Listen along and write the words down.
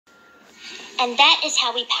And that is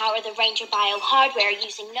how we power the Ranger Bio hardware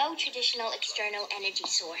using no traditional external energy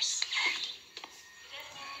source.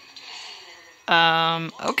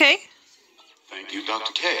 Okay. Thank you,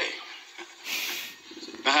 Dr. K.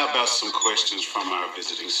 Now, how about some questions from our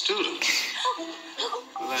visiting students?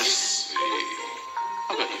 Let's see.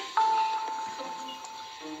 How about you?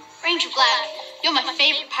 Ranger Black, you're my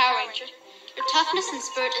favorite Power Ranger. Your toughness and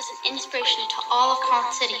spirit is an inspiration to all of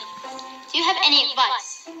Corinth City. Do you have any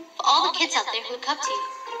advice for all the kids out there who look up to you?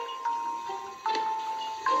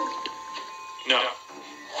 No.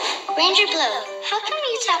 Ranger Blue, how come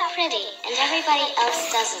you talk pretty and everybody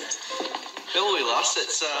else doesn't? Billy, lass,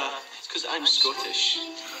 it's because I'm Scottish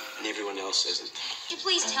and everyone else isn't. Can you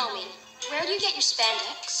please tell me, where do you get your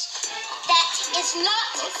spandex? That is not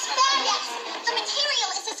spandex. The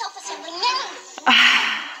material is a self-assembling metal.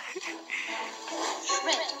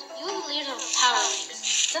 Red, you are the leader of the Power Rangers.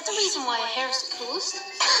 Is that the reason why your hair is the coolest?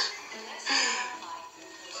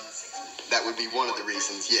 That would be one of the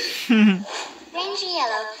reasons, yeah. Ranger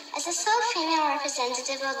Yellow, as a sole female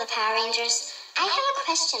representative of the Power Rangers, I have a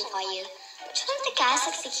question for you. Which one of the guys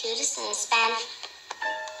looks the cutest in this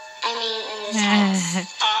in this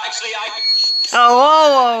house? Actually, Oh, whoa,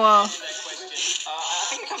 whoa, whoa. I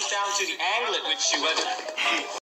think it comes down to the angle at which you